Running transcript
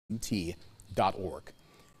VFW.org.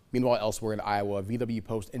 Meanwhile, elsewhere in Iowa, VFW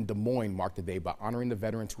Post in Des Moines marked the day by honoring the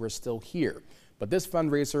veterans who are still here. But this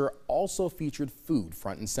fundraiser also featured food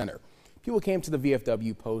front and center. People came to the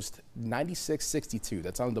VFW Post 9662,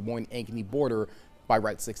 that's on the Des Moines-Ankeny border by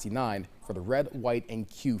Route 69, for the Red, White, and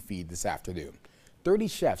Q feed this afternoon. 30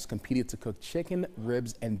 chefs competed to cook chicken,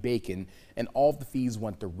 ribs, and bacon, and all of the fees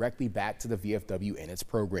went directly back to the VFW and its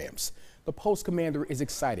programs. The Post commander is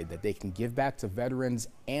excited that they can give back to veterans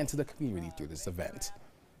and to the community through this event.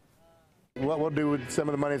 What we'll do with some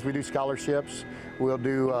of the money is we do scholarships. We'll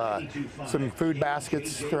do some food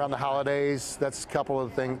baskets around the holidays. That's a couple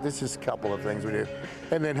of things. This is a couple of things we do.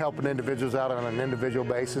 And then helping individuals out on an individual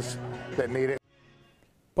basis that need it.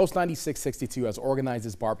 Post 9662 has organized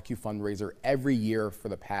this barbecue fundraiser every year for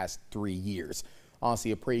the past 3 years.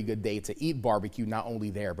 Honestly, a pretty good day to eat barbecue, not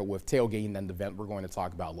only there, but with tailgating and the event we're going to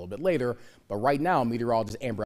talk about a little bit later. But right now, meteorologist Amber